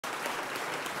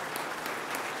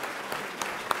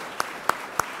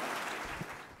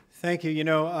Thank you. You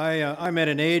know, I'm at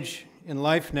an age in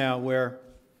life now where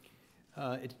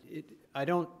I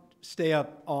don't stay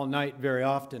up all night very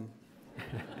often.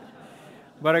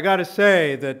 But I got to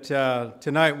say that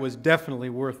tonight was definitely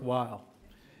worthwhile.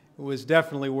 It was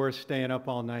definitely worth staying up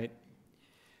all night.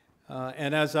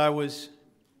 And as I was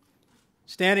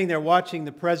standing there watching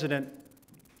the president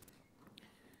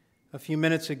a few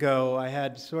minutes ago, I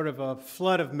had sort of a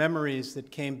flood of memories that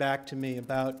came back to me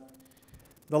about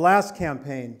the last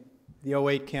campaign, the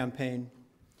 '08 campaign.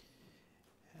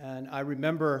 And I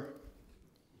remember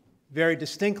very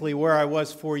distinctly where I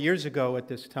was 4 years ago at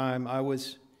this time. I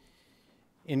was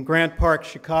in Grant Park,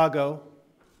 Chicago.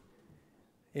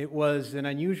 It was an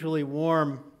unusually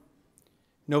warm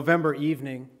November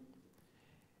evening,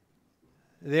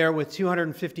 there with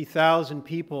 250,000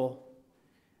 people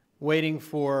waiting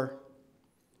for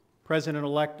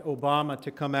President-elect Obama to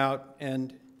come out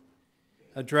and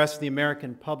address the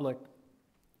American public.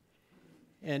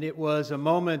 And it was a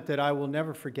moment that I will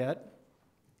never forget.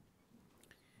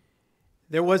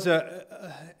 There was an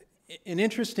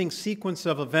interesting sequence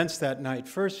of events that night.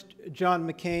 First, John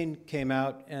McCain came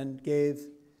out and gave,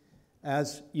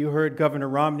 as you heard Governor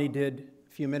Romney did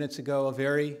a few minutes ago, a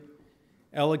very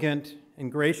elegant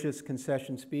and gracious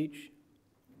concession speech.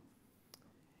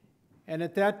 And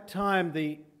at that time,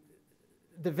 the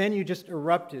venue just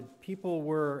erupted. People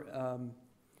were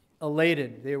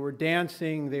elated. They were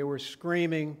dancing, they were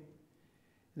screaming,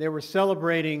 they were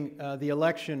celebrating the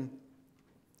election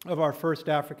of our first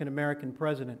African-American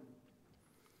president.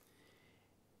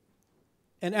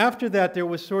 And after that, there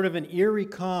was sort of an eerie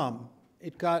calm.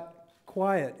 It got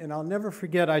quiet, and I'll never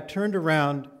forget, I turned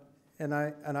around and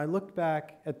I looked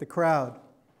back at the crowd,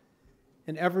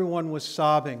 and everyone was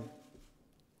sobbing,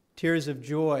 tears of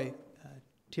joy,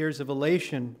 tears of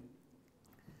elation,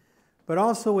 but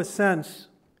also a sense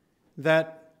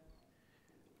that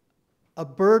a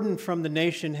burden from the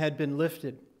nation had been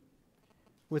lifted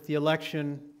with the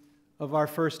election of our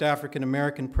first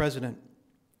African-American president.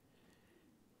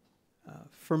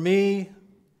 For me,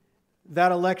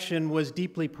 that election was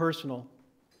deeply personal.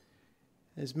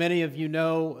 As many of you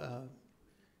know,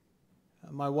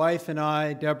 my wife and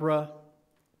I, Deborah,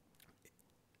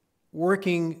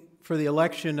 working for the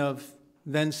election of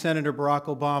then Senator Barack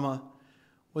Obama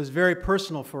was very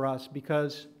personal for us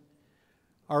because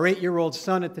our 8-year-old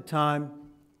son at the time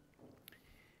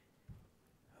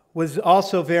was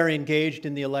also very engaged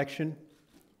in the election,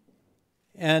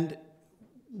 and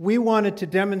we wanted to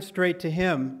demonstrate to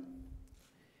him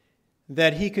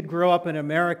that he could grow up in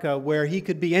America where he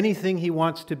could be anything he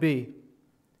wants to be.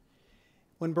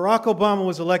 When Barack Obama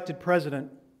was elected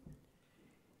president,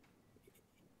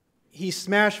 he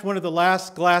smashed one of the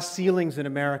last glass ceilings in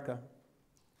America,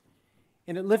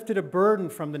 and it lifted a burden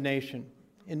from the nation.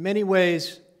 In many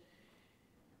ways,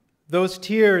 those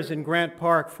tears in Grant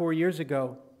Park 4 years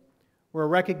ago were a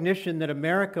recognition that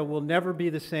America will never be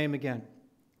the same again.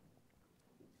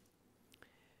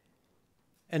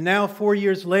 And now, 4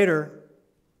 years later,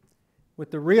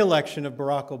 with the re-election of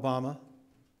Barack Obama,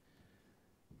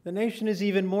 the nation is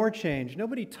even more changed.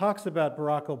 Nobody talks about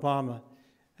Barack Obama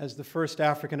as the first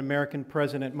African-American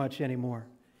president much anymore.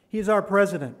 He's our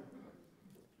president.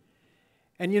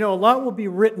 And you know, a lot will be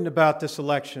written about this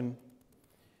election,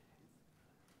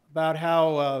 about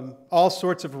how all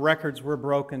sorts of records were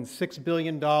broken, $6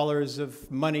 billion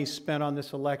of money spent on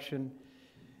this election.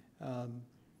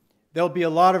 There'll be a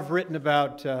lot of written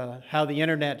about how the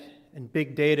internet and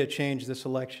big data changed this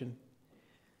election.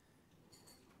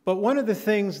 But one of the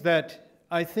things that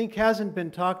I think hasn't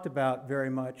been talked about very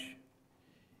much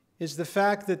is the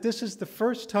fact that this is the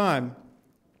first time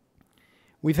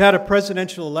we've had a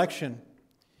presidential election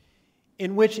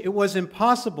in which it was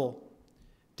impossible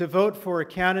to vote for a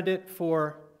candidate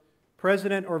for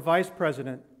president or vice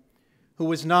president who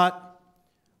was not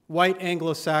white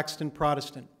Anglo-Saxon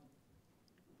Protestant.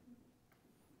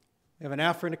 We have an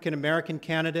African-American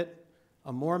candidate,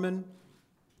 a Mormon,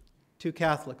 2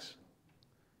 Catholics.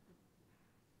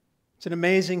 It's an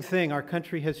amazing thing. Our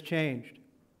country has changed.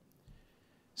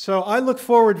 So I look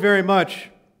forward very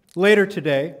much later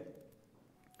today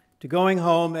to going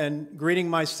home and greeting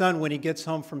my son when he gets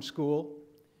home from school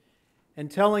and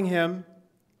telling him,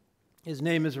 his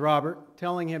name is Robert,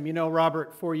 telling him, you know,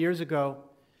 Robert, 4 years ago,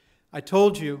 I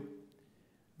told you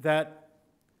that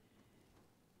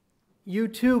you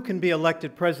too can be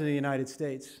elected President of the United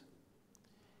States.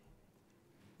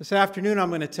 This afternoon I'm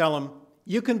going to tell him,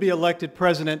 you can be elected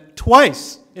President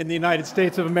twice in the United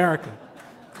States of America.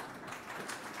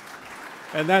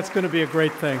 And that's going to be a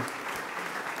great thing.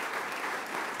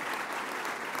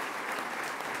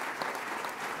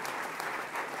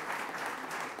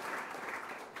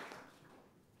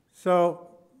 So,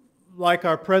 like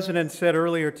our president said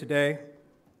earlier today,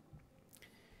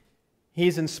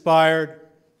 he's inspired,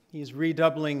 he's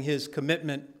redoubling his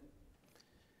commitment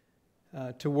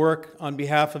to work on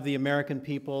behalf of the American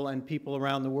people and people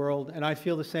around the world, and I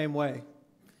feel the same way.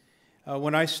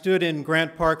 When I stood in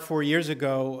Grant Park 4 years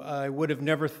ago, I would have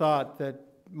never thought that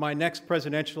my next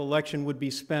presidential election would be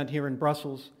spent here in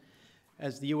Brussels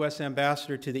as the U.S.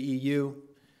 ambassador to the EU,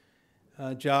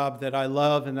 a job that I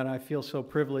love and that I feel so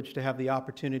privileged to have the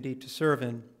opportunity to serve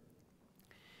in.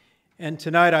 And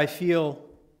tonight I feel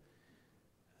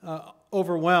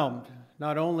overwhelmed,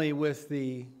 not only with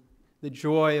the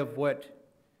joy of what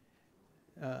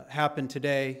happened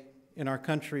today in our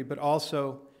country, but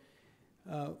also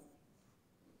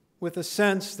with a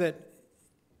sense that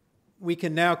we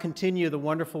can now continue the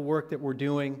wonderful work that we're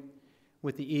doing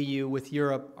with the EU, with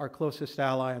Europe, our closest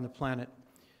ally on the planet.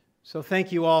 So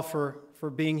thank you all for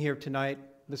being here tonight,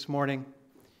 this morning,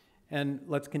 and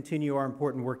let's continue our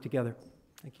important work together.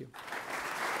 Thank you.